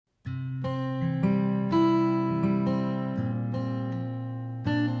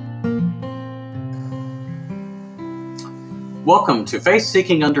Welcome to Faith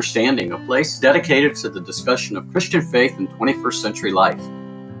Seeking Understanding, a place dedicated to the discussion of Christian faith in 21st century life.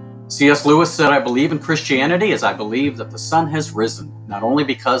 C.S. Lewis said, "I believe in Christianity as I believe that the sun has risen, not only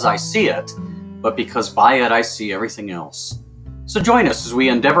because I see it, but because by it I see everything else." So join us as we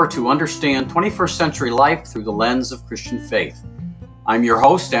endeavor to understand 21st century life through the lens of Christian faith. I'm your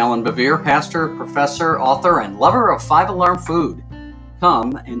host, Alan Bevere, pastor, professor, author, and lover of Five Alarm Food.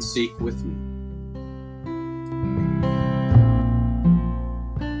 Come and seek with me.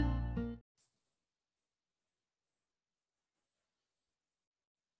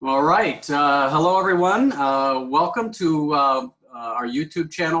 All right. Hello, everyone. Welcome to our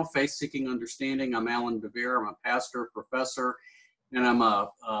YouTube channel, Faith Seeking Understanding. I'm Alan Bevere. I'm a pastor, professor, and I'm a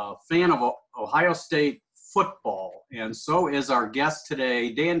fan of Ohio State football. And so is our guest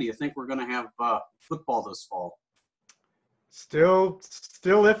today. Dan, do you think we're going to have football this fall? Still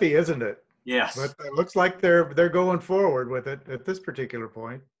iffy, isn't it? Yes. But it looks like they're going forward with it at this particular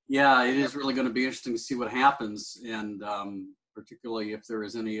point. Yeah, it is really going to be interesting to see what happens, and particularly if there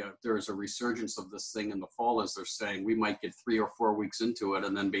is a resurgence of this thing in the fall, as they're saying. We might get 3 or 4 weeks into it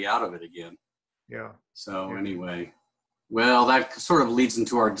and then be out of it again. Yeah. So anyway, well, that sort of leads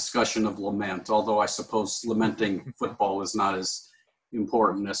into our discussion of lament, although I suppose lamenting football is not as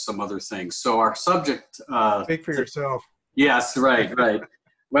important as some other things. So our subject... Speak for yourself. Yes, right.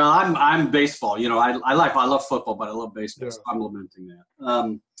 Well, I'm baseball. You know, I love football, but I love baseball, so I'm lamenting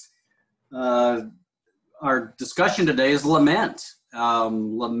that. Our discussion today is lament.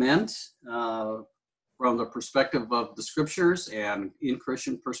 Lament from the perspective of the scriptures and in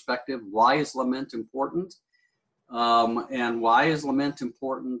Christian perspective. Why is lament important? And why is lament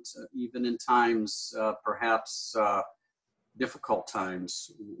important even in times, perhaps difficult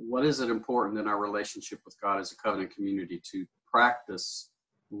times? What is it important in our relationship with God as a covenant community to practice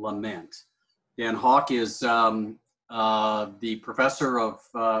lament? Dan Hawk is the professor of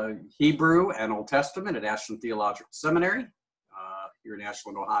Hebrew and Old Testament at Ashland Theological Seminary here in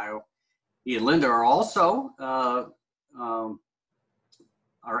Ashland, Ohio. He and Linda are also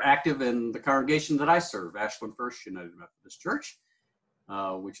are active in the congregation that I serve, Ashland First United Methodist Church,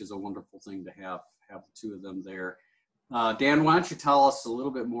 which is a wonderful thing to have the two of them there. Dan, why don't you tell us a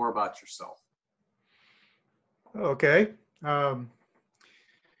little bit more about yourself? Okay.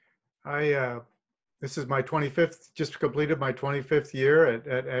 This is my 25th, just completed my 25th year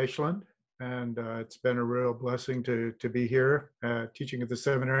at Ashland, and it's been a real blessing to be here, teaching at the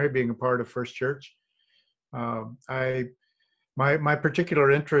seminary, being a part of First Church. My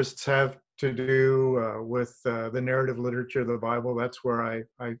particular interests have to do with the narrative literature of the Bible. That's where I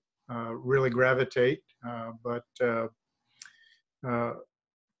really gravitate, but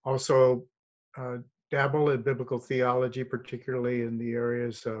also dabble in biblical theology, particularly in the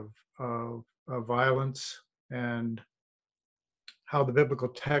areas of violence and how the biblical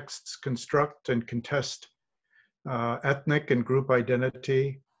texts construct and contest ethnic and group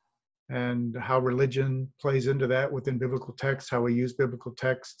identity, and how religion plays into that within biblical texts, how we use biblical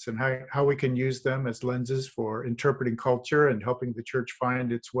texts, and how we can use them as lenses for interpreting culture and helping the church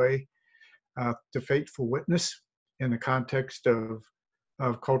find its way to faithful witness in the context of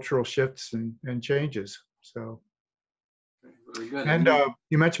cultural shifts and changes. So. Very good. And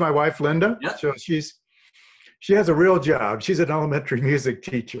you mentioned my wife, Linda. Yep. So she has a real job. She's an elementary music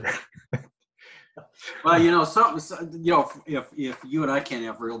teacher. Well, if you and I can't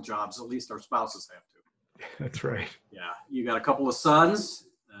have real jobs, at least our spouses have to. That's right. Yeah, you got a couple of sons,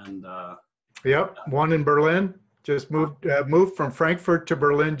 and yep, one in Berlin. Just moved from Frankfurt to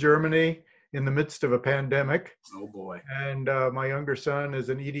Berlin, Germany, in the midst of a pandemic. Oh boy. And my younger son is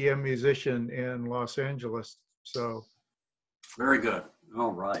an EDM musician in Los Angeles. So. Very good.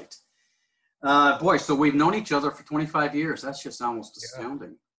 All right. Boy, so we've known each other for 25 years. That's just almost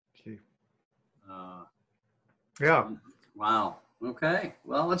astounding. Yeah. Wow. Okay.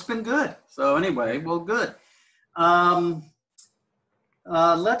 Well, it's been good. So anyway, well, good.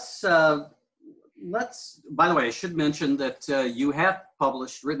 Let's, by the way, I should mention that you have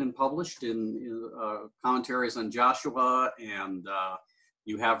written and published in commentaries on Joshua, and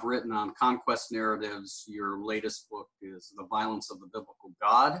you have written on conquest narratives. Your latest book is The Violence of the Biblical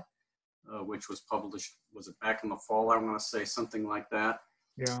God, which was published, was it back in the fall? I want to say something like that.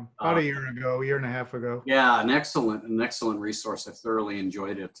 Yeah, about a year and a half ago. Yeah, an excellent resource. I thoroughly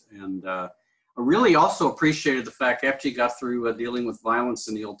enjoyed it. And I really also appreciated the fact after you got through dealing with violence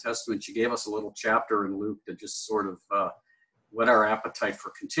in the Old Testament, you gave us a little chapter in Luke to just sort of whet our appetite for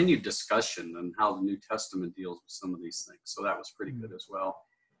continued discussion and how the New Testament deals with some of these things. So that was pretty good as well.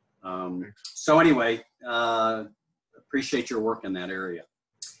 So anyway, appreciate your work in that area.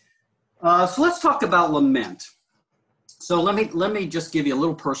 So let's talk about lament. So let me just give you a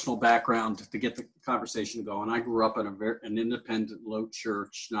little personal background to get the conversation going. I grew up in an independent, low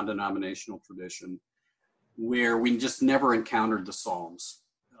church, non-denominational tradition where we just never encountered the Psalms,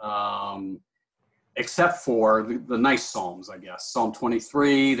 except for the nice Psalms, I guess. Psalm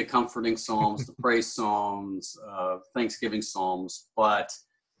 23, the comforting Psalms, the praise Psalms, Thanksgiving Psalms, but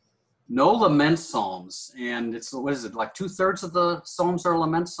no lament Psalms. And it's, what is it, like 2/3 of the Psalms are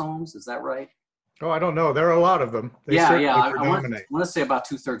lament Psalms? Is that right? Oh, I don't know. There are a lot of them. They Yeah. certainly I want predominate. to say about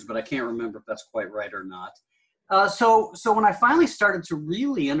 2/3, but I can't remember if that's quite right or not. So when I finally started to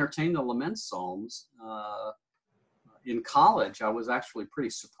really entertain the lament Psalms in college, I was actually pretty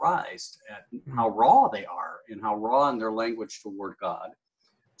surprised at how raw they are and how raw in their language toward God.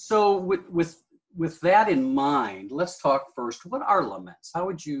 So with that in mind, let's talk first. What are laments? How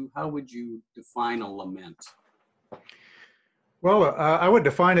would you define a lament? Well, I would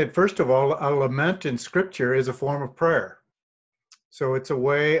define it, first of all, a lament in Scripture is a form of prayer. So it's a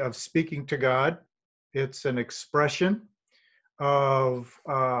way of speaking to God. It's an expression of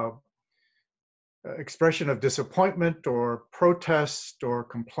disappointment or protest or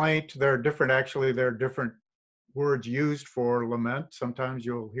complaint. There are different words used for lament. Sometimes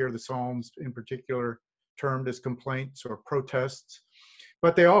you'll hear the Psalms in particular termed as complaints or protests,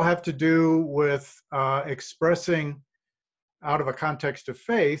 but they all have to do with expressing out of a context of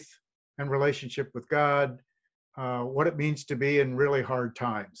faith and relationship with God, what it means to be in really hard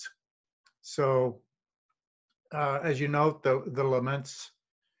times. So as you note, the laments,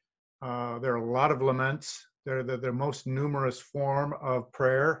 there are a lot of laments. They're the most numerous form of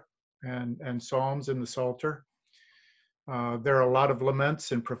prayer and psalms in the Psalter. There are a lot of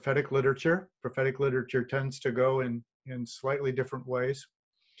laments in prophetic literature. Prophetic literature tends to go in slightly different ways.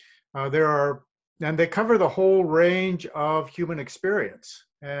 And they cover the whole range of human experience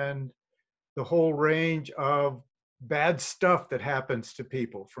and the whole range of bad stuff that happens to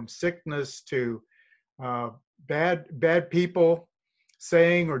people, from sickness to bad people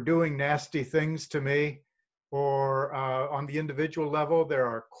saying or doing nasty things to me, or on the individual level, there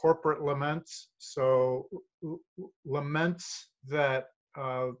are corporate laments. So laments that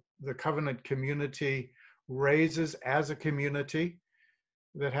the covenant community raises as a community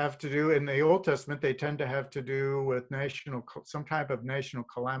that have to do, in the Old Testament, they tend to have to do with some type of national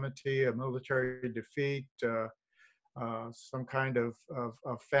calamity, a military defeat, some kind of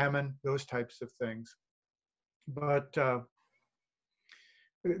famine, those types of things. But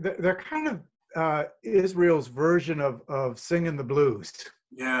they're kind of Israel's version of singing the blues.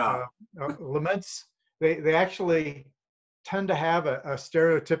 Yeah. Laments, they actually tend to have a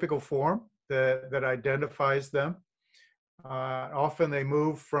stereotypical form that identifies them. Often they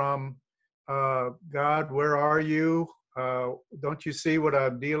move from, God, where are you? Don't you see what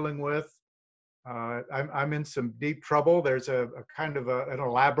I'm dealing with? I'm in some deep trouble. There's a kind of an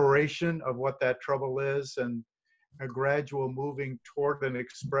elaboration of what that trouble is, and a gradual moving toward an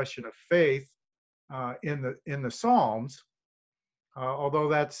expression of faith in the Psalms. Although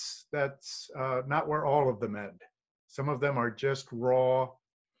that's not where all of them end. Some of them are just raw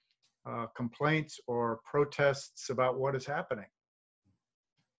complaints or protests about what is happening.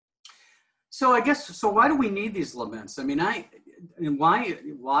 So I guess, so why do we need these laments? I mean, and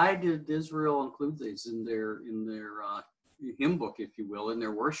why did Israel include these in their hymn book, if you will, in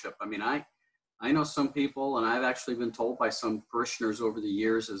their worship? I mean, I know some people, and I've actually been told by some parishioners over the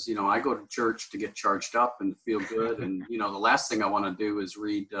years, is, I go to church to get charged up and feel good, and the last thing I want to do is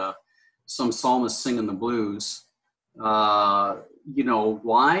read some psalmist singing the blues. Why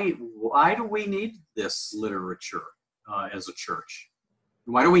do we need this literature as a church?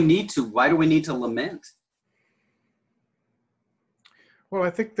 Why do we need to lament? Well,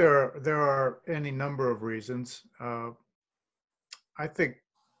 I think there are any number of reasons. I think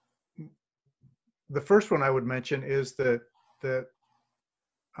the first one I would mention is that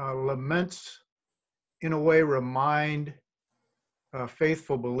laments, in a way, remind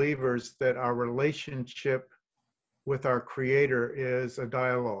faithful believers that our relationship with our Creator is a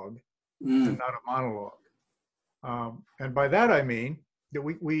dialogue and not a monologue. And by that I mean that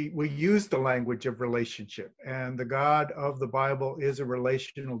we use the language of relationship, and the God of the Bible is a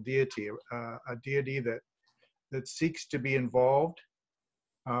relational deity, a deity that seeks to be involved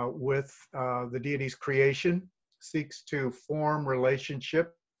with the deity's creation, seeks to form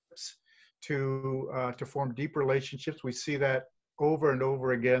relationships, to form deep relationships. We see that over and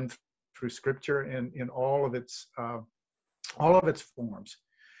over again through Scripture in all of its forms.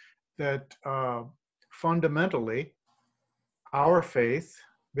 That fundamentally, our faith,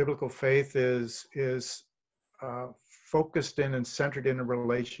 biblical faith, is focused in and centered in a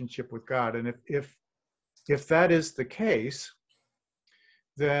relationship with God. And if if that is the case,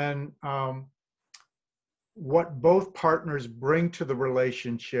 then what both partners bring to the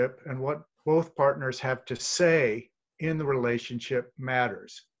relationship and what both partners have to say in the relationship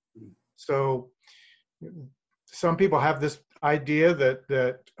matters. So some people have this idea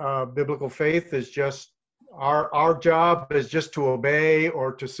that biblical faith is just our job is just to obey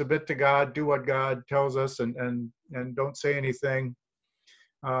or to submit to God, do what God tells us, and don't say anything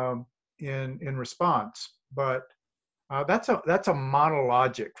in response. But that's a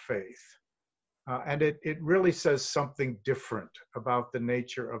monologic faith. And it really says something different about the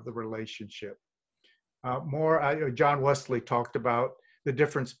nature of the relationship. John Wesley talked about the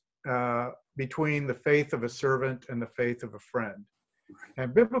difference between the faith of a servant and the faith of a friend.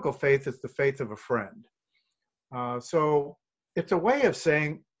 And biblical faith is the faith of a friend. So it's a way of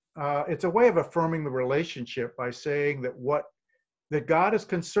saying, it's a way of affirming the relationship by saying that God is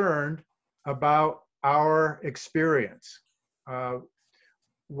concerned about our experience.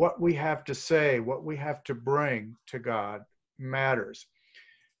 What we have to say, what we have to bring to God matters.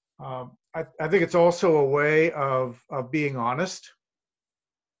 I think it's also a way of being honest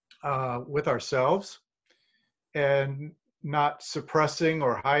with ourselves and not suppressing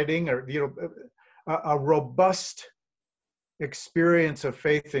or hiding, or a robust experience of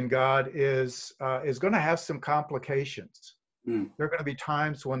faith in God is going to have some complications. There are going to be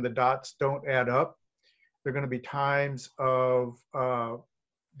times when the dots don't add up. There are going to be times of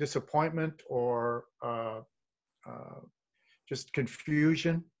disappointment or just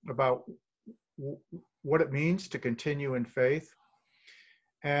confusion about what it means to continue in faith.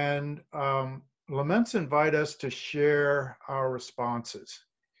 And laments invite us to share our responses.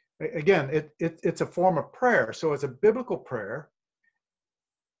 Again, it's a form of prayer. So it's a biblical prayer.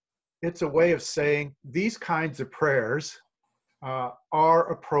 It's a way of saying these kinds of prayers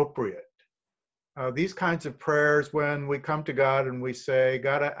are appropriate. These kinds of prayers, when we come to God and we say,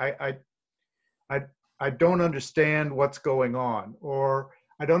 God, I don't understand what's going on, or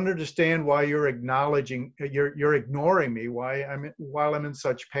I don't understand why you're ignoring me while I'm in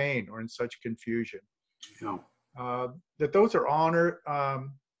such pain or in such confusion. Yeah. That those are honest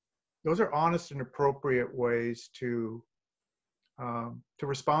and appropriate ways to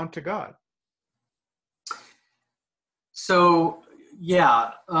respond to God. So,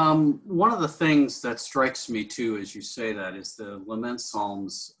 yeah, one of the things that strikes me too, as you say that, is the lament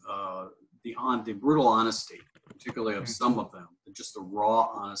psalms, the brutal honesty, particularly of some of them, just the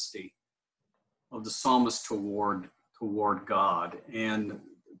raw honesty of the psalmist toward God. And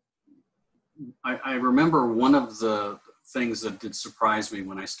I remember one of the things that did surprise me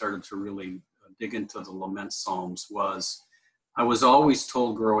when I started to really dig into the lament psalms was I was always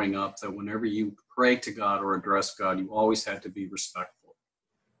told growing up that whenever you pray to God or address God, you always had to be respectful.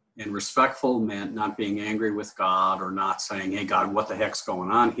 And respectful meant not being angry with God or not saying, hey, God, what the heck's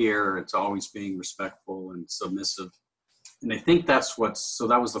going on here? It's always being respectful and submissive. And I think that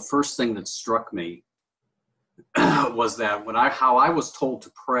was the first thing that struck me was that how I was told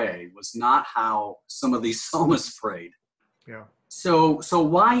to pray was not how some of these psalmists prayed. Yeah. So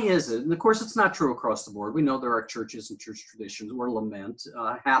why is it? And of course, it's not true across the board. We know there are churches and church traditions where lament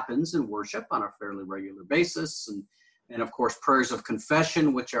happens in worship on a fairly regular basis. And of course, prayers of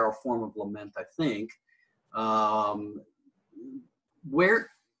confession, which are a form of lament, I think.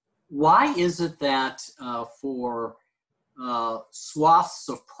 Why is it that for swaths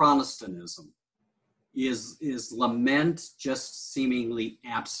of Protestantism is lament just seemingly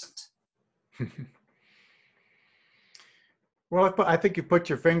absent? Well, I think you put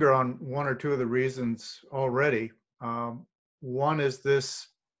your finger on one or two of the reasons already. One is this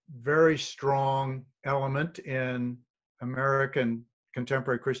very strong element in American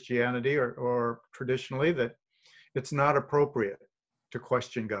contemporary Christianity or traditionally that it's not appropriate to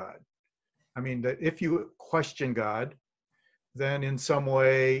question God. I mean, that if you question God, then in some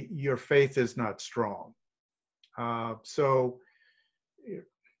way your faith is not strong. So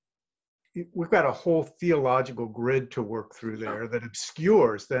we've got a whole theological grid to work through there that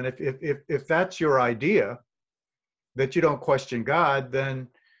obscures. Then if that's your idea, that you don't question God, then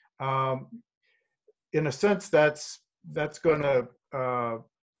in a sense that's going to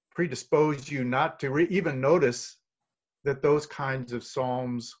predispose you not to even notice that those kinds of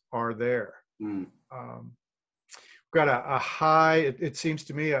psalms are there. We've got a high, it seems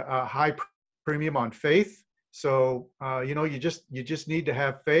to me, a high premium on faith. So, you just need to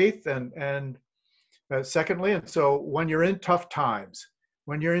have faith. And secondly, and so when you're in tough times,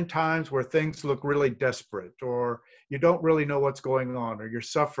 when you're in times where things look really desperate or you don't really know what's going on or you're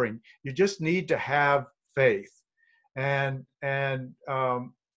suffering, you just need to have faith. And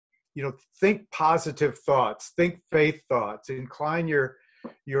think positive thoughts, think faith thoughts, incline your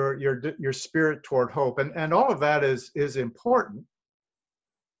spirit toward hope, and all of that is important.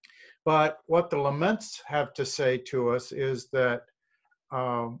 But what the laments have to say to us is that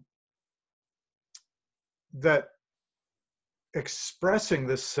that expressing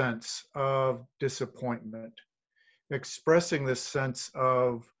this sense of disappointment, expressing this sense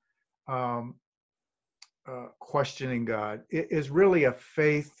of questioning God, it is really a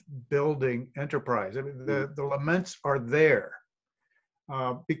faith-building enterprise. I mean, the laments are there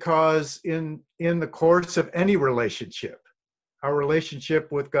because in the course of any relationship, our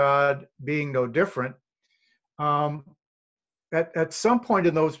relationship with God being no different, at some point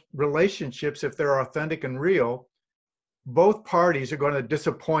in those relationships, if they're authentic and real, both parties are going to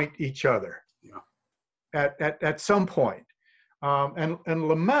disappoint each other. Yeah. At some point. And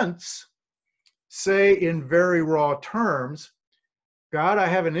laments say in very raw terms, God, I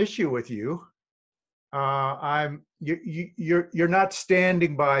have an issue with you. You're not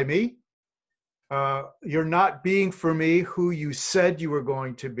standing by me. You're not being for me who you said you were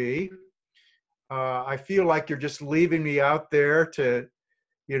going to be. I feel like you're just leaving me out there to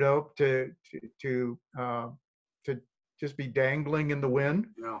just be dangling in the wind.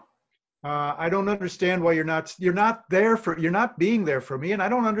 Yeah. I don't understand why you're not being there for me, and I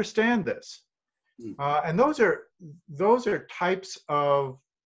don't understand this. And those are types of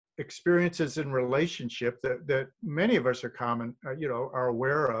experiences in relationship that many of us are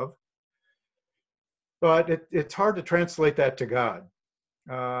aware of. But it's hard to translate that to God,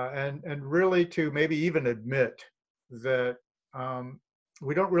 and really to maybe even admit that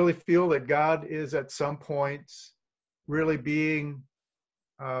we don't really feel that God is at some points really being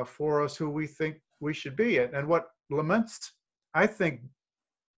for us who we think we should be. And what laments, I think,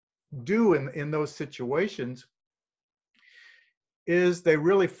 do in those situations is they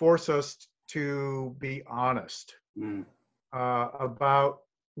really force us to be honest about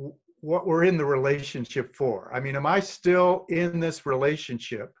what we're in the relationship for. I mean, am I still in this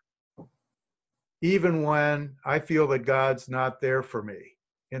relationship even when I feel that God's not there for me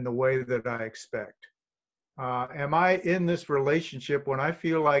in the way that I expect? Am I in this relationship when I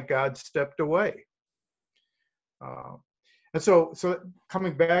feel like God stepped away? And so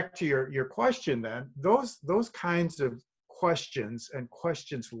coming back to your question then, those kinds of questions and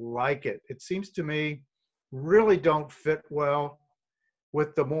questions like it seems to me really don't fit well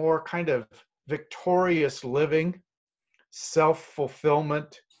with the more kind of victorious living,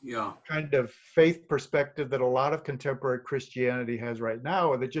 self-fulfillment, kind of faith perspective that a lot of contemporary Christianity has right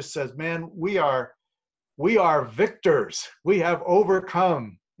now, that just says, man, we are victors. We have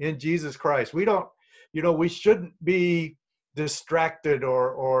overcome in Jesus Christ. We don't, we shouldn't be distracted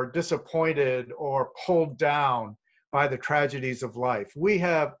or disappointed or pulled down by the tragedies of life. We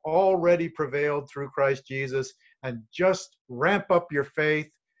have already prevailed through Christ Jesus, and just ramp up your faith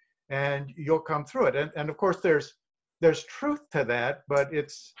and you'll come through it. And of course there's truth to that, but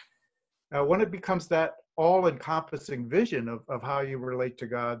it's when it becomes that all-encompassing vision of how you relate to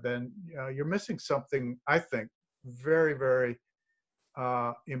God, then you're missing something, I think, very, very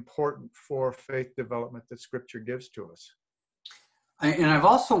important for faith development that Scripture gives to us. And I've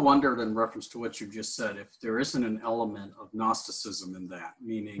also wondered, in reference to what you just said, if there isn't an element of Gnosticism in that,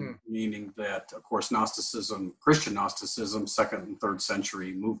 meaning that, of course, Gnosticism, Christian Gnosticism, 2nd and 3rd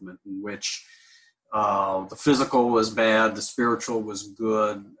century movement, in which the physical was bad, the spiritual was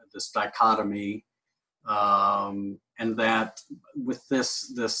good, this dichotomy, and that with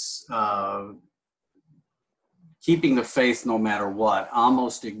this keeping the faith no matter what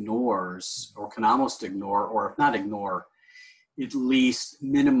almost ignores, or can almost ignore, or if not ignore, at least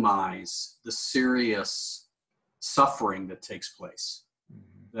minimize the serious suffering that takes place.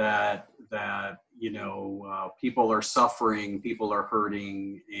 That people are suffering, people are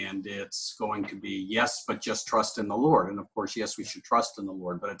hurting, and it's going to be yes, but just trust in the Lord. And of course, yes, we should trust in the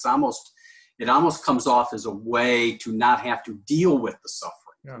Lord, but it almost comes off as a way to not have to deal with the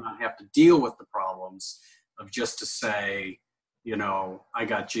suffering, to not have to deal with the problems, of just to say, I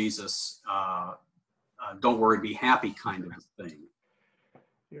got Jesus. Don't worry, be happy, kind of a thing.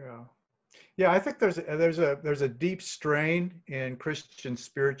 Yeah. I think there's a deep strain in Christian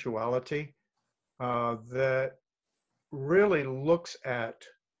spirituality that really looks at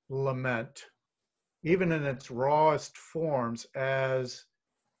lament, even in its rawest forms, as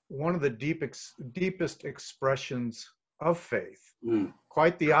one of the deepest expressions of faith.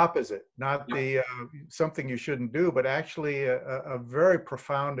 Quite the opposite, not the something you shouldn't do, but actually a very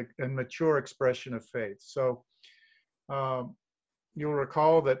profound and mature expression of faith. So you'll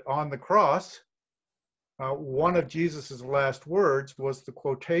recall that on the cross, one of Jesus's last words was the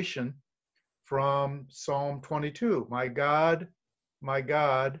quotation from Psalm 22, my God,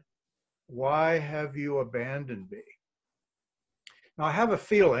 why have you abandoned me?" Now, I have a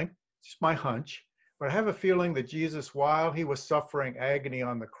feeling, it's my hunch, but I have a feeling that Jesus, while he was suffering agony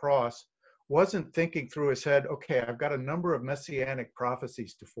on the cross, wasn't thinking through his head, okay, I've got a number of messianic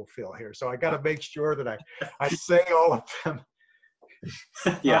prophecies to fulfill here, so I got to make sure that I say all of them.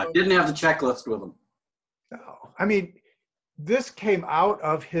 Yeah, didn't have the checklist with him. No, I mean, this came out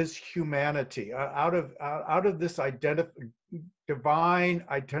of his humanity, out of this divine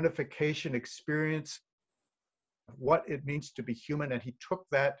identification experience of what it means to be human, and he took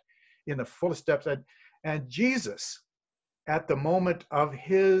that in the fullest depths. And Jesus, at the moment of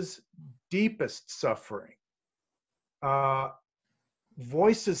his deepest suffering,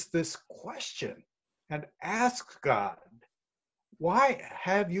 voices this question and asks God, "Why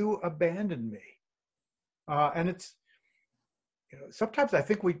have you abandoned me?" And it's, sometimes I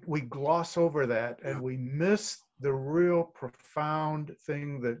think we gloss over that and we miss the real profound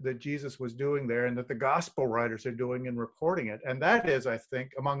thing that Jesus was doing there, and that the gospel writers are doing in reporting it. And that is, I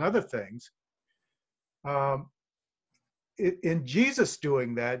think, among other things, in Jesus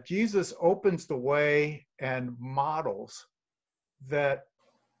doing that, Jesus opens the way and models that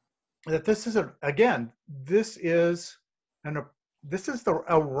this is a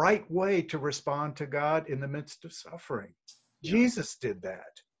right way to respond to God in the midst of suffering. Yeah. Jesus did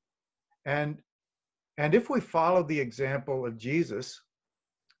that. And if we follow the example of Jesus,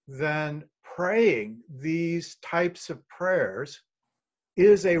 then praying these types of prayers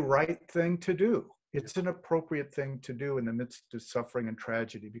is a right thing to do. It's an appropriate thing to do in the midst of suffering and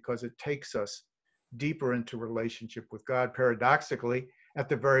tragedy, because it takes us deeper into relationship with God. Paradoxically, at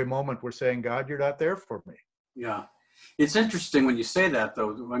the very moment we're saying, "God, you're not there for me." Yeah. It's interesting when you say that,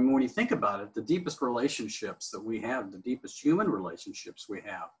 though. I mean, when you think about it, the deepest relationships that we have, the deepest human relationships we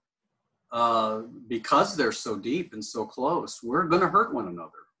have, because they're so deep and so close, we're going to hurt one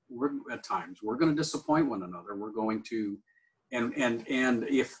another. At times, we're going to disappoint one another. We're going to, and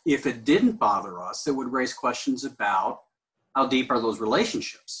if it didn't bother us, it would raise questions about how deep are those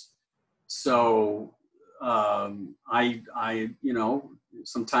relationships. So,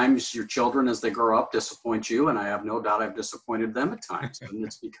 sometimes your children, as they grow up, disappoint you, and I have no doubt I've disappointed them at times, and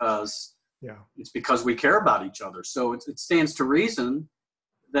it's because we care about each other. So it stands to reason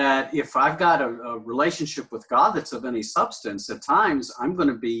that if I've got a relationship with God that's of any substance, at times I'm going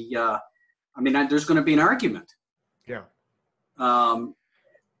to be, there's going to be an argument. Yeah.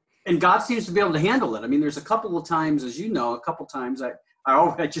 And God seems to be able to handle it. I mean, there's a couple of times, as you know,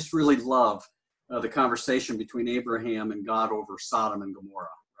 I just really love the conversation between Abraham and God over Sodom and Gomorrah,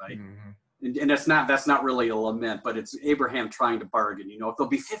 right? Mm-hmm. And that's not really a lament, but it's Abraham trying to bargain. If there'll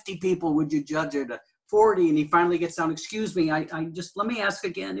be 50 people, would you judge it at 40? And he finally gets down, "Excuse me, I just, let me ask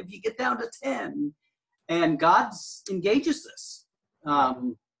again, if you get down to 10. And God engages this.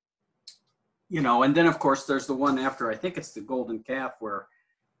 And then of course there's the one after, I think it's the golden calf, where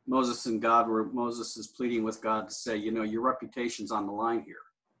Moses is pleading with God to say, your reputation's on the line here.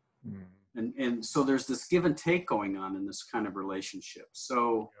 Mm. And so there's this give and take going on in this kind of relationship.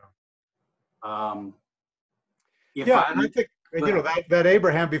 So, and I think, that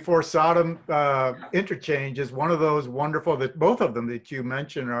Abraham before Sodom interchange is one of those wonderful, that both of them that you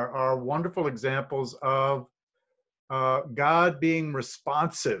mentioned are wonderful examples of God being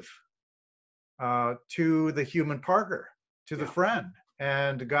responsive to the human partner, to the friend,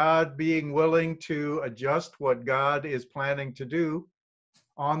 and God being willing to adjust what God is planning to do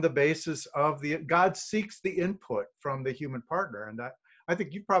on the basis of God seeks the input from the human partner. And I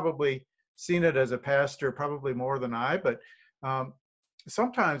think you've probably seen it as a pastor, probably more than I, but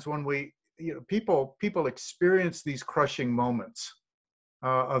sometimes when people experience these crushing moments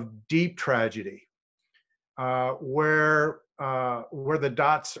of deep tragedy, where the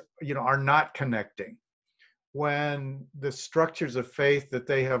dots, are not connecting, when the structures of faith that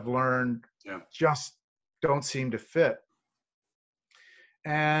they have learned just don't seem to fit.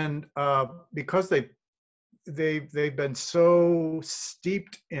 And because they've been so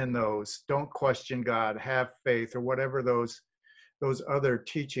steeped in those, don't question God, have faith, or whatever those other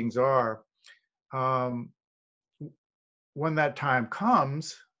teachings are, when that time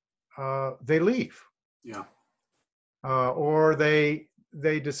comes, they leave. Yeah. Or they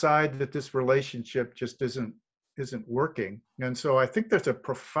decide that this relationship just isn't working. And so I think there's a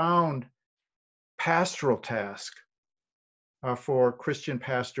profound pastoral task for Christian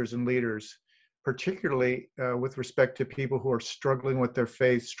pastors and leaders, particularly with respect to people who are struggling with their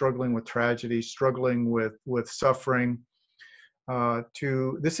faith, struggling with tragedy, struggling with suffering,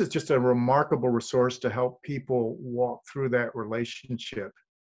 This is just a remarkable resource to help people walk through that relationship,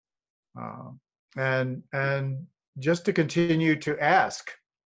 uh, and just to continue to ask,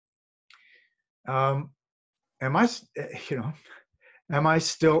 um, am I, am I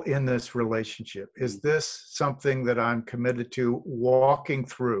still in this relationship? Is this something that I'm committed to walking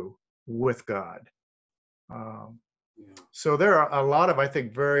through with God? Um, so there are a lot of, I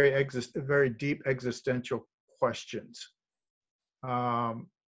think, very deep existential questions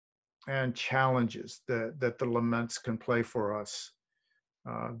and challenges that the laments can play for us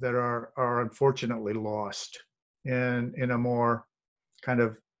that are unfortunately lost in a more kind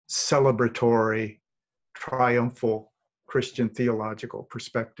of celebratory, triumphal Christian theological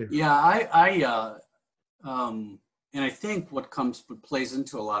perspective. Yeah, and I think what plays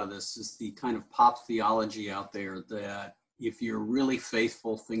into a lot of this is the kind of pop theology out there that if you're really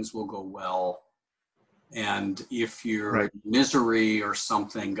faithful, things will go well. And if you're Right. in misery or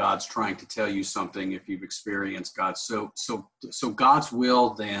something, God's trying to tell you something if you've experienced God. So God's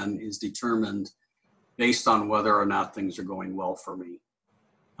will then is determined based on whether or not things are going well for me.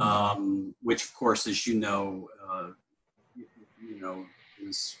 Which of course, as you know,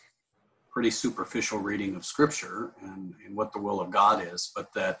 is pretty superficial reading of Scripture and what the will of God is,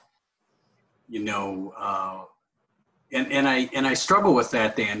 but that, and I struggle with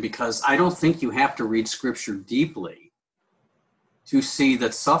that, Dan, because I don't think you have to read Scripture deeply to see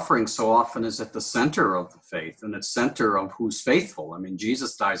that suffering so often is at the center of the faith and at center of who's faithful. I mean,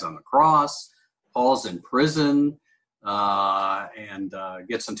 Jesus dies on the cross, Paul's in prison, and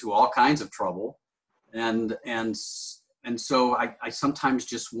gets into all kinds of trouble, and so I sometimes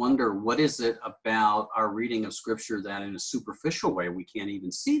just wonder, what is it about our reading of Scripture that in a superficial way we can't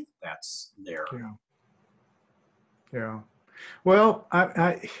even see that's there? Yeah. Well,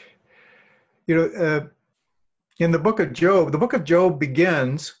 in the book of Job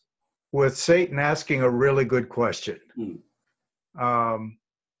begins with Satan asking a really good question. And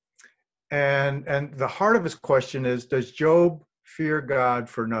the heart of his question is, does Job fear God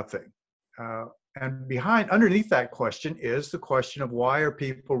for nothing? And underneath that question is the question of, why are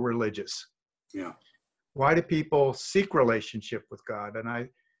people religious? Yeah. Why do people seek relationship with God? And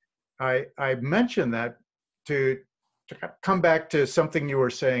I mentioned that to come back to something you were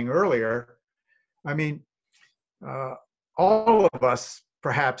saying earlier. I mean, all of us,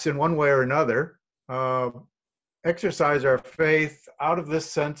 perhaps in one way or another, exercise our faith out of this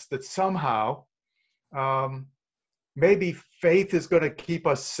sense that somehow maybe faith is going to keep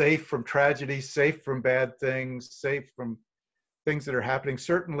us safe from tragedy, safe from bad things, safe from things that are happening.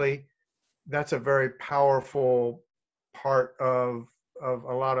 Certainly, that's a very powerful part of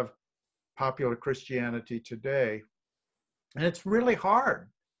a lot of popular Christianity today. And it's really hard.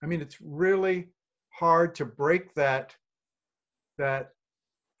 I mean, it's really hard to break that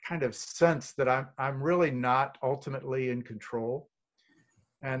kind of sense that I'm really not ultimately in control,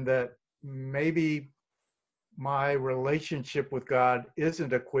 and that maybe my relationship with God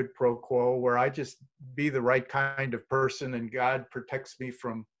isn't a quid pro quo where I just be the right kind of person and God protects me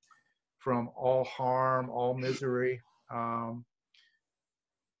from all harm, all misery.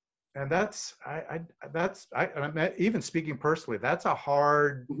 And that's even speaking personally, that's a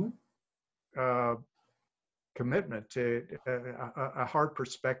hard commitment, to a hard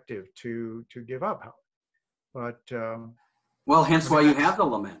perspective to give up. But well, hence why you have the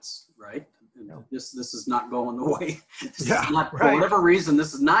laments, right? This is not going the way. For whatever reason,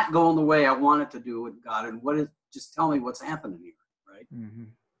 this is not going the way I want it to do with God. And just tell me what's happening here, right? Mm-hmm.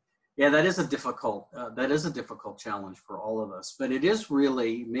 Yeah, that is a difficult challenge for all of us. But it is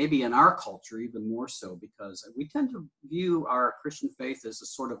really, maybe in our culture, even more so, because we tend to view our Christian faith as a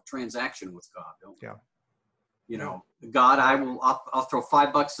sort of transaction with God, don't we? Yeah. God, I'll throw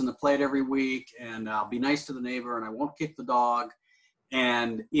 $5 in the plate every week, and I'll be nice to the neighbor, and I won't kick the dog.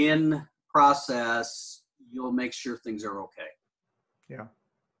 And in process, you'll make sure things are okay. Yeah.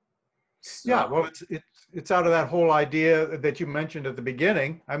 So, yeah. Well, it's out of that whole idea that you mentioned at the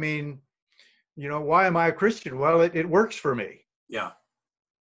beginning. I mean, why am I a Christian? Well, it works for me. Yeah.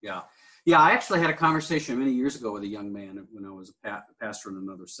 I actually had a conversation many years ago with a young man when I was a pastor in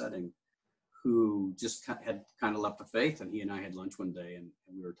another setting, who just had kind of left the faith, and he and I had lunch one day, and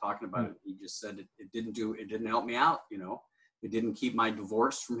we were talking about it. He just said it didn't help me out. It didn't keep my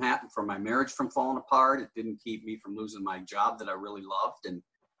divorce from my marriage from falling apart. It didn't keep me from losing my job that I really loved and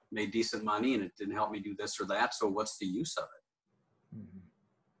made decent money, and it didn't help me do this or that. So what's the use of it? Mm-hmm.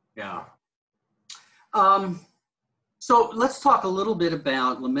 Yeah. So let's talk a little bit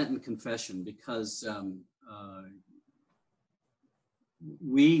about lament and confession, because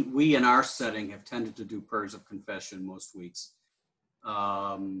we in our setting have tended to do prayers of confession most weeks.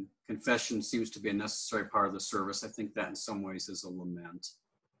 Confession seems to be a necessary part of the service. I think that in some ways is a lament.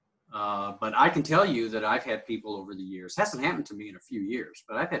 But I can tell you that I've had people over the years, hasn't happened to me in a few years,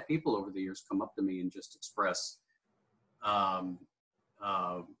 but I've had people over the years come up to me and just express, well,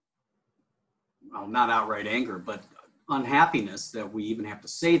 not outright anger, but unhappiness that we even have to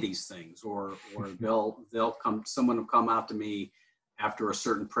say these things, or someone will come out to me after a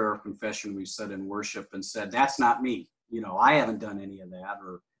certain prayer of confession we said in worship and said, that's not me. I haven't done any of that,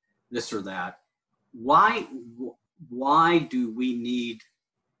 or this or that. Why do we need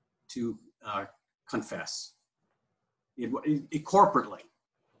to confess it corporately,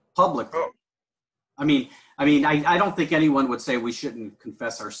 publicly? Oh. I don't think anyone would say we shouldn't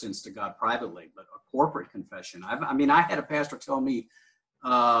confess our sins to God privately, but a corporate confession. I had a pastor tell me,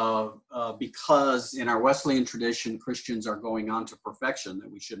 because in our Wesleyan tradition, Christians are going on to perfection, that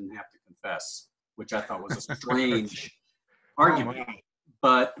we shouldn't have to confess, which I thought was a strange argument.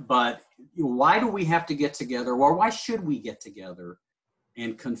 But why do we have to get together, or why should we get together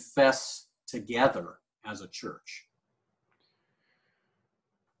and confess together as a church?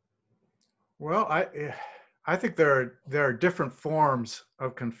 Well, I think there are different forms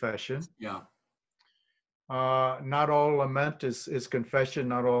of confession. Yeah. Not all lament is confession.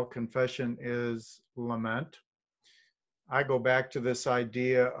 Not all confession is lament. I go back to this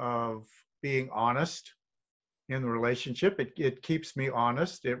idea of being honest in the relationship. It keeps me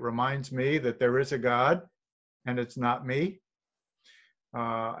honest. It reminds me that there is a God and it's not me.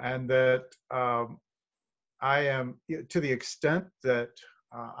 And that I am, to the extent that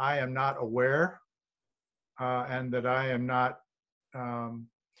I am not aware, and that I am not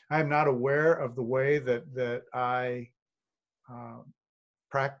aware of the way that I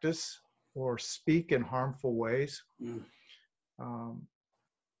practice or speak in harmful ways.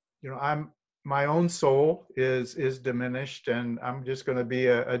 My own soul is diminished, and I'm just going to be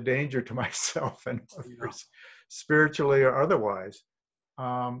a danger to myself and others, spiritually or otherwise.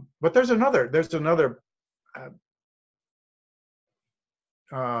 But there's another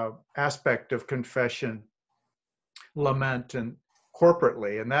aspect of confession, lament, and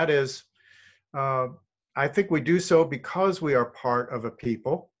corporately, and that is, I think we do so because we are part of a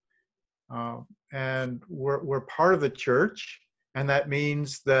people, and we're part of the church, and that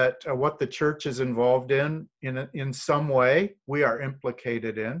means that what the church is involved in some way, we are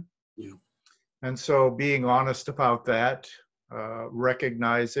implicated in. Yeah. And so being honest about that,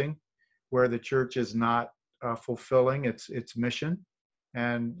 recognizing where the church is not fulfilling its mission,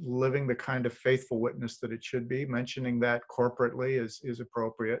 and living the kind of faithful witness that it should be, mentioning that corporately is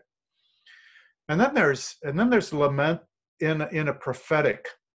appropriate. And then there's lament in a prophetic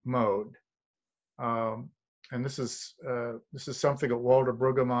mode. And this is something that Walter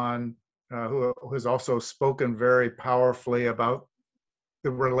Brueggemann, who has also spoken very powerfully about the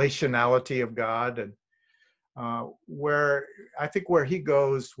relationality of God, and where he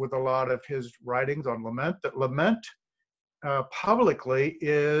goes with a lot of his writings on lament, that lament publicly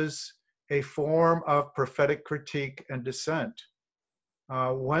is a form of prophetic critique and dissent.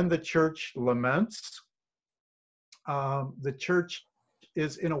 When the church laments, the church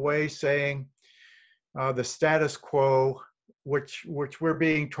is in a way saying the status quo, which we're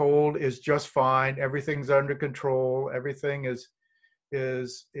being told is just fine, everything's under control, everything is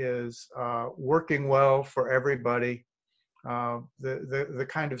working well for everybody. The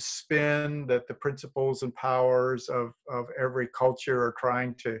kind of spin that the principles and powers of every culture are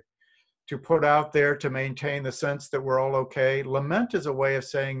trying to put out there to maintain the sense that we're all okay. Lament is a way of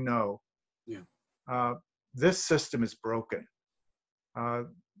saying no. Yeah. This system is broken.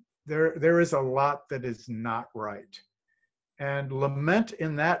 There is a lot that is not right. And lament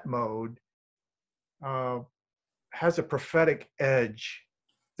in that mode has a prophetic edge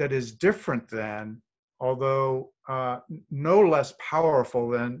that is different than, although no less powerful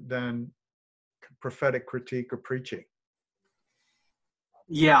than prophetic critique or preaching.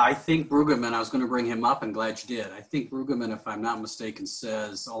 Yeah, I think Brueggemann, I was going to bring him up, and glad you did. I think Brueggemann, if I'm not mistaken,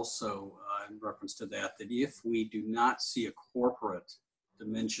 says also in reference to that if we do not see a corporate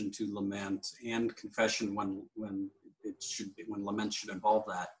dimension to lament and confession when lament should involve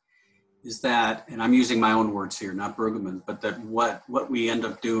that, is that, and I'm using my own words here, not Brueggemann, but that what I end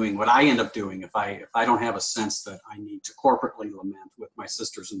up doing, if I don't have a sense that I need to corporately lament with my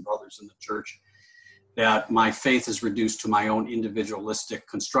sisters and brothers in the church, that my faith is reduced to my own individualistic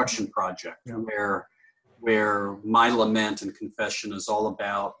construction project, where my lament and confession is all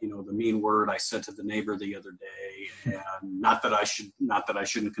about, the mean word I said to the neighbor the other day, and not that I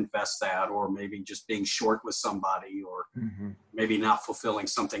shouldn't confess that, or maybe just being short with somebody, or maybe not fulfilling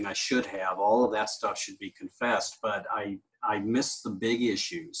something I should have. All of that stuff should be confessed, but I miss the big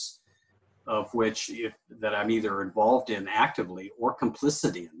issues of which that I'm either involved in actively or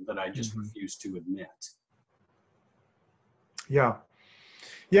complicit in that I just refuse to admit. Yeah.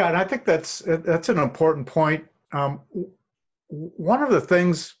 Yeah, and I think that's an important point. One of the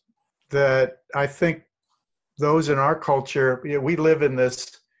things that I think those in our culture, we live in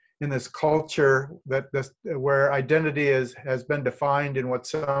this culture where identity has been defined in what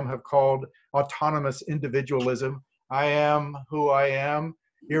some have called autonomous individualism. I am who I am,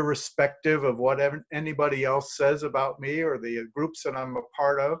 irrespective of what anybody else says about me or the groups that I'm a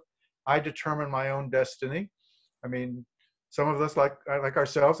part of. I determine my own destiny. I mean, some of us, like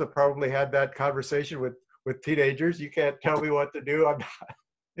ourselves, have probably had that conversation with teenagers. You can't tell me what to do. I'm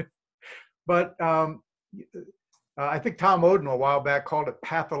not. But I think Tom Oden a while back called it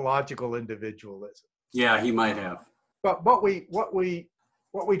pathological individualism. Yeah, he might have. But what we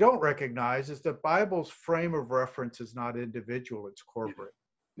don't recognize is the Bible's frame of reference is not individual; it's corporate.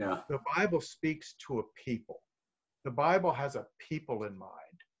 Yeah. The Bible speaks to a people. The Bible has a people in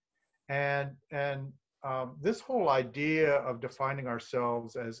mind, and this whole idea of defining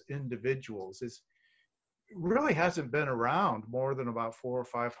ourselves as individuals really hasn't been around more than about 400 or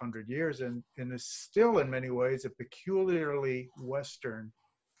 500 years, and is still in many ways a peculiarly Western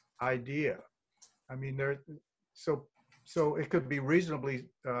idea. I mean, so it could be reasonably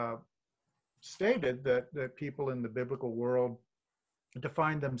stated that people in the biblical world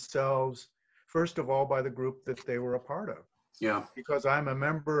define themselves first of all by the group that they were a part of. Yeah. Because I'm a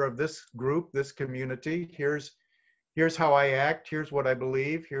member of this group, this community. Here's how I act. Here's what I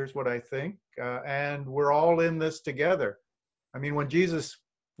believe. Here's what I think. And we're all in this together. I mean, when Jesus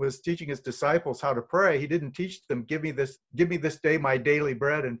was teaching his disciples how to pray, he didn't teach them, give me this day my daily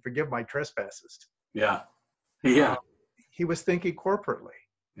bread and forgive my trespasses. Yeah. Yeah. He was thinking corporately.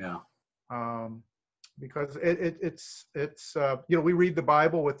 Yeah. Because it's we read the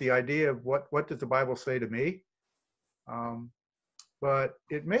Bible with the idea of what does the Bible say to me? But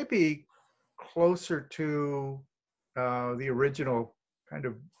it may be closer to the original kind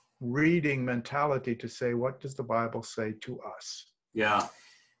of reading mentality to say, what does the Bible say to us? Yeah.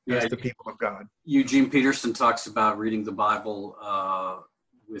 As the people of God. Eugene Peterson talks about reading the Bible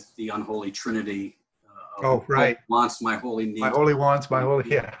with the unholy trinity. Right. Wants, my holy needs. My holy wants, my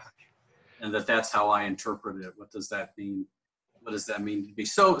holy, yeah. And that's how I interpret it. What does that mean? What does that mean to be?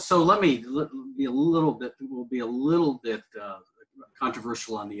 So let me be a little bit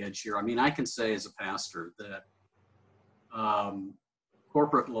controversial on the edge here. I mean, I can say as a pastor that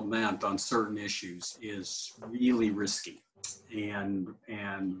corporate lament on certain issues is really risky and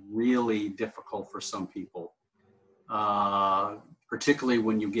really difficult for some people, particularly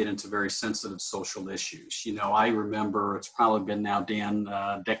when you get into very sensitive social issues. I remember, it's probably been now, Dan,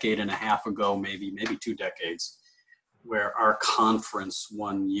 a decade and a half ago, maybe 2 decades, where our conference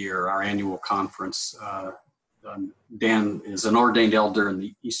one year, our annual conference, Dan is an ordained elder in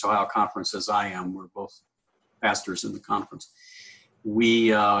the East Ohio Conference, as I am. We're both pastors in the conference.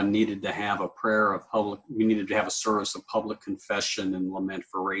 We needed to have we needed to have a service of public confession and lament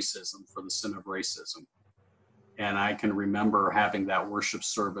for racism, for the sin of racism. And I can remember having that worship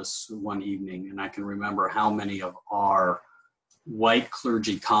service one evening, and I can remember how many of our white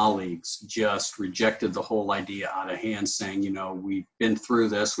clergy colleagues just rejected the whole idea out of hand, saying, we've been through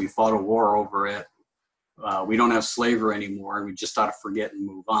this, we fought a war over it, we don't have slavery anymore, and we just ought to forget and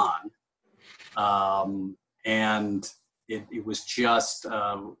move on. And it was just,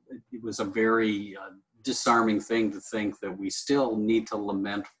 it was a very disarming thing to think that we still need to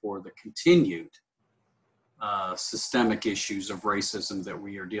lament for the continued systemic issues of racism that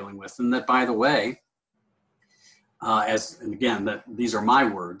we are dealing with. And that, by the way, these are my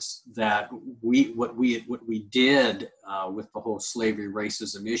words, that what we did with the whole slavery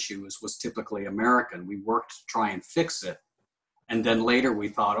racism issue was typically American. We worked to try and fix it, and then later we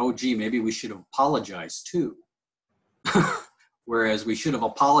thought, oh gee, maybe we should have apologized too. Whereas we should have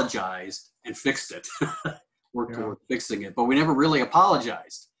apologized and fixed it, worked toward fixing it, but we never really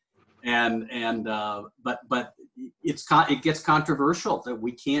apologized. But it gets controversial that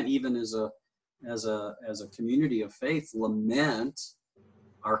we can't even as a community of faith lament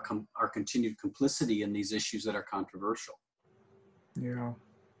our continued complicity in these issues that are controversial. Yeah.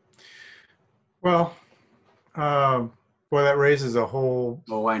 Well, boy, that raises a whole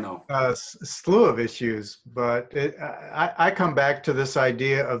slew of issues. But I come back to this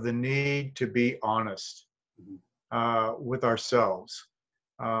idea of the need to be honest. with ourselves.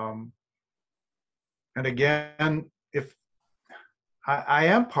 And again, if I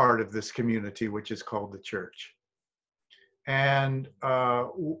am part of this community, which is called the church, and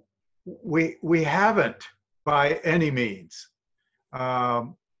we haven't by any means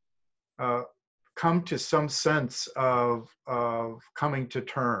come to some sense of coming to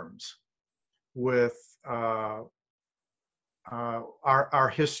terms with our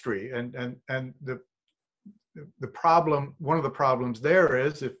history, and the problem. One of the problems there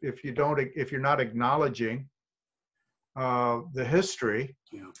is if you're not acknowledging the history,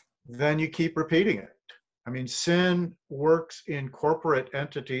 then you keep repeating it. I mean, sin works in corporate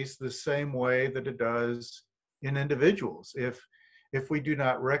entities the same way that it does in individuals. If we do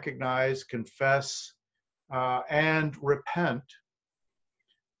not recognize, confess, and repent,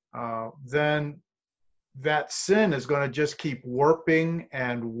 then that sin is going to just keep warping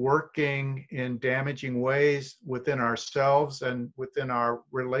and working in damaging ways within ourselves and within our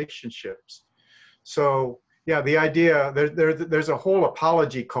relationships. So, yeah, the idea there's a whole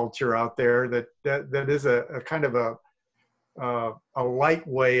apology culture out there that is a kind of a light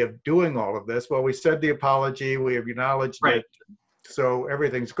way of doing all of this. Well, we said the apology, we have acknowledged it, so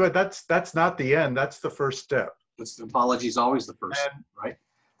everything's good. That's not the end. That's the first step. The apology is always the first step, right?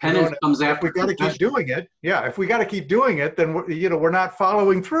 Penance comes after. If we got to keep doing it, if we got to keep doing it, then we're not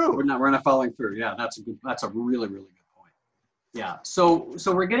following through. We're not following through. Yeah, that's a really, really good point. Yeah. So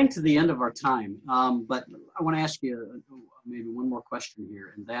we're getting to the end of our time, but I want to ask you maybe one more question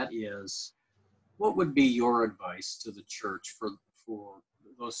here, and that is, what would be your advice to the church for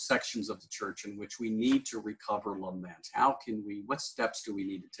those sections of the church in which we need to recover lament? What steps do we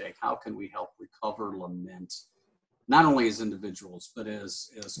need to take? How can we help recover lament? Not only as individuals, but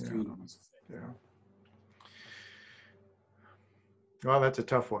as communities of faith. Yeah. Well, that's a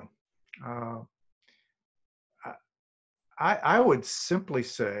tough one. I would simply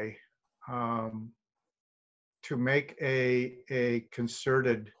say to make a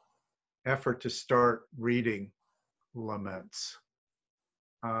concerted effort to start reading laments.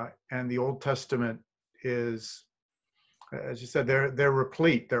 And the Old Testament is, as you said, they're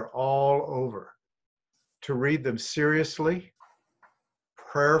replete. They're all over. To read them seriously,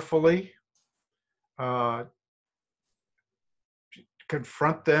 prayerfully,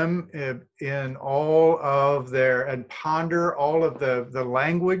 confront them in all of and ponder all of the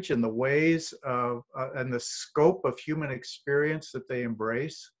language and the ways of and the scope of human experience that they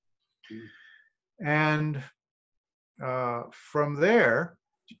embrace. And from there,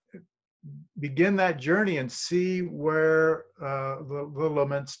 begin that journey and see where the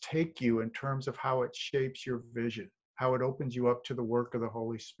laments take you in terms of how it shapes your vision, how it opens you up to the work of the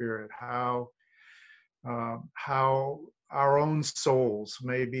Holy Spirit, how our own souls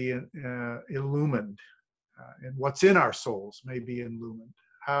may be illumined, and what's in our souls may be illumined,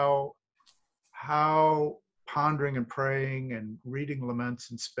 how pondering and praying and reading laments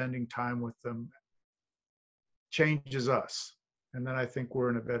and spending time with them changes us. And then I think we're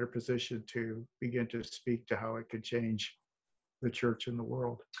in a better position to begin to speak to how it could change the church and the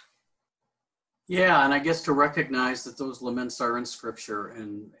world. Yeah, and I guess to recognize that those laments are in Scripture,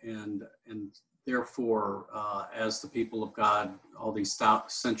 and therefore, as the people of God, all these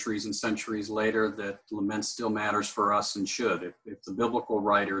centuries and centuries later, that lament still matters for us and should. If the biblical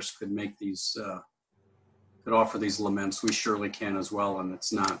writers could make these, could offer these laments, we surely can as well, and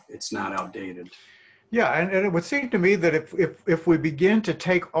it's not outdated. Yeah, and it would seem to me that if we begin to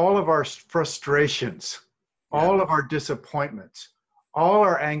take all of our frustrations, all of our disappointments, all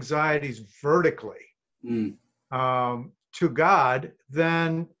our anxieties vertically to God,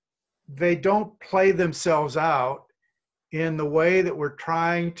 then they don't play themselves out in the way that we're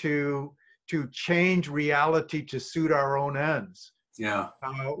trying to change reality to suit our own ends. Yeah.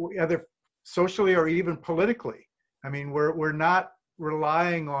 Either socially or even politically. I mean, we're not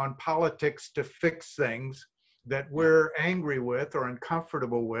relying on politics to fix things that we're angry with or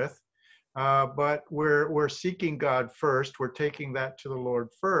uncomfortable with, but we're seeking God first. We're taking that to the Lord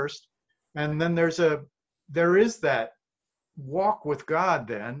first, and then there is that walk with God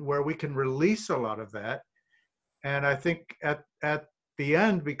then where we can release a lot of that, and I think at the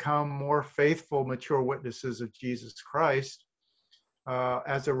end become more faithful, mature witnesses of Jesus Christ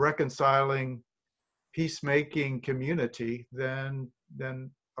as a reconciling, peacemaking community than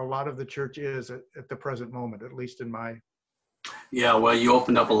a lot of the church is at the present moment, at least in my. Yeah, well, you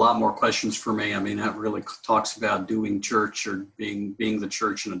opened up a lot more questions for me. I mean, that really talks about doing church or being the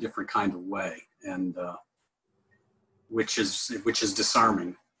church in a different kind of way, and which is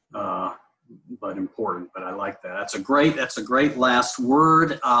disarming, but important. But I like that. That's a great last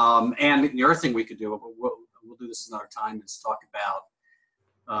word. And the other thing we could do, we'll do this another time, is talk about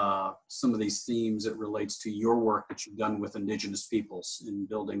some of these themes that relates to your work that you've done with Indigenous peoples in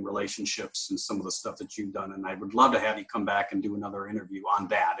building relationships and some of the stuff that you've done. And I would love to have you come back and do another interview on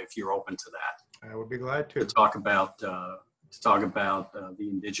that if you're open to that. I would be glad to. To talk about the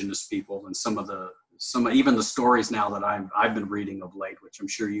Indigenous people and even the stories now that I've been reading of late, which I'm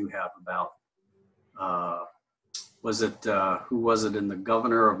sure you have, about who was it in the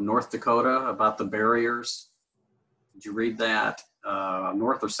governor of North Dakota about the barriers? Did you read that?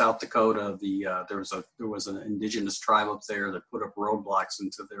 North or South Dakota, there was an indigenous tribe up there that put up roadblocks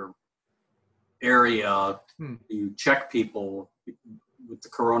into their area to check people with the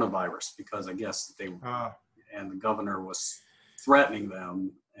coronavirus, because I guess and the governor was threatening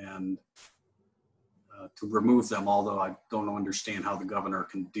them and to remove them, although I don't understand how the governor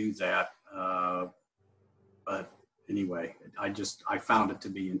can do that. But anyway, I found it to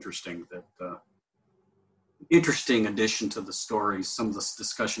be interesting that interesting addition to the stories, some of the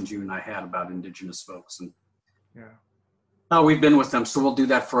discussions you and I had about Indigenous folks, and how we've been with them. So we'll do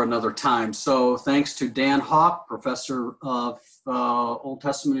that for another time. So thanks to Dan Hawk, professor of Old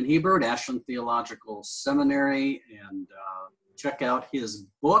Testament and Hebrew at Ashland Theological Seminary, and check out his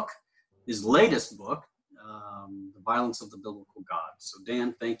book, his latest book, The Violence of the Biblical God. So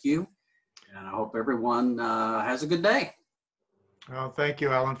Dan, thank you. And I hope everyone has a good day. Well, thank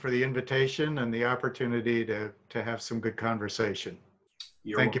you, Alan, for the invitation and the opportunity to have some good conversation.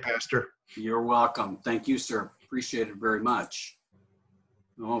 Thank you, Pastor. You're welcome. Thank you, sir. Appreciate it very much.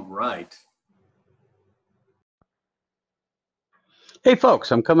 All right. Hey,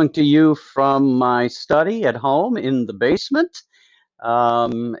 folks, I'm coming to you from my study at home in the basement.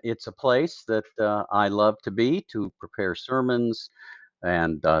 It's a place that I love to be to prepare sermons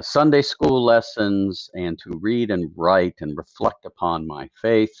and Sunday school lessons, and to read and write and reflect upon my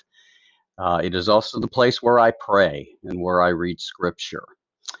faith. It is also the place where I pray and where I read scripture.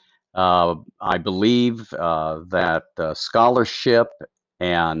 I believe that scholarship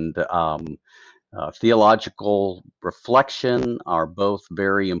and theological reflection are both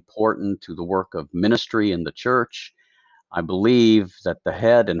very important to the work of ministry in the church. I believe that the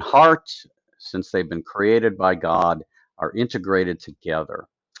head and heart, since they've been created by God, are integrated together.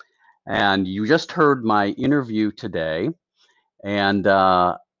 And you just heard my interview today. And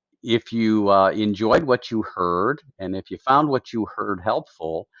if you enjoyed what you heard, and if you found what you heard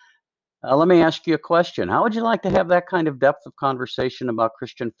helpful, let me ask you a question. How would you like to have that kind of depth of conversation about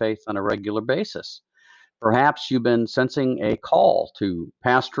Christian faith on a regular basis? Perhaps you've been sensing a call to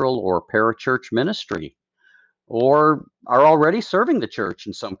pastoral or parachurch ministry, or are already serving the church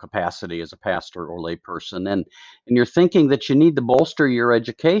in some capacity as a pastor or layperson, and you're thinking that you need to bolster your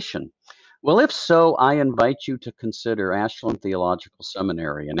education. Well, if so, I invite you to consider Ashland Theological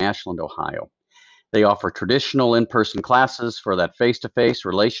Seminary in Ashland, Ohio. They offer traditional in-person classes for that face-to-face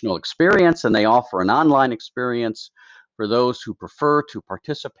relational experience, and they offer an online experience for those who prefer to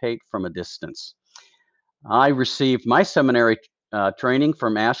participate from a distance. I received my seminary training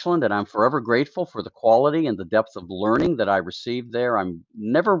from Ashland, and I'm forever grateful for the quality and the depth of learning that I received there. I'm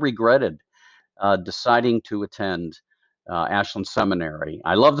never regretted deciding to attend Ashland Seminary.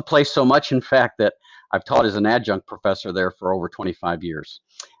 I love the place so much, in fact, that I've taught as an adjunct professor there for over 25 years.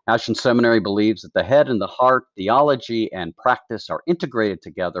 Ashland Seminary believes that the head and the heart, theology and practice, are integrated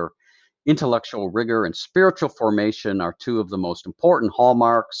together. Intellectual rigor and spiritual formation are two of the most important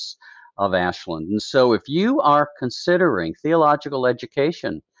hallmarks of Ashland. And so if you are considering theological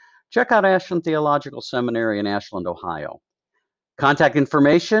education, check out Ashland Theological Seminary in Ashland, Ohio. Contact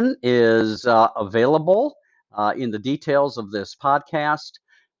information is available in the details of this podcast.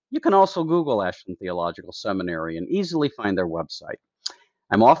 You can also Google Ashland Theological Seminary and easily find their website.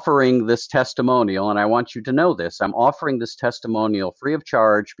 I'm offering this testimonial, and I want you to know this. I'm offering this testimonial free of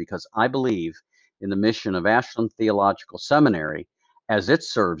charge because I believe in the mission of Ashland Theological Seminary as it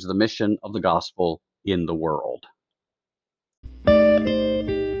serves the mission of the gospel in the world.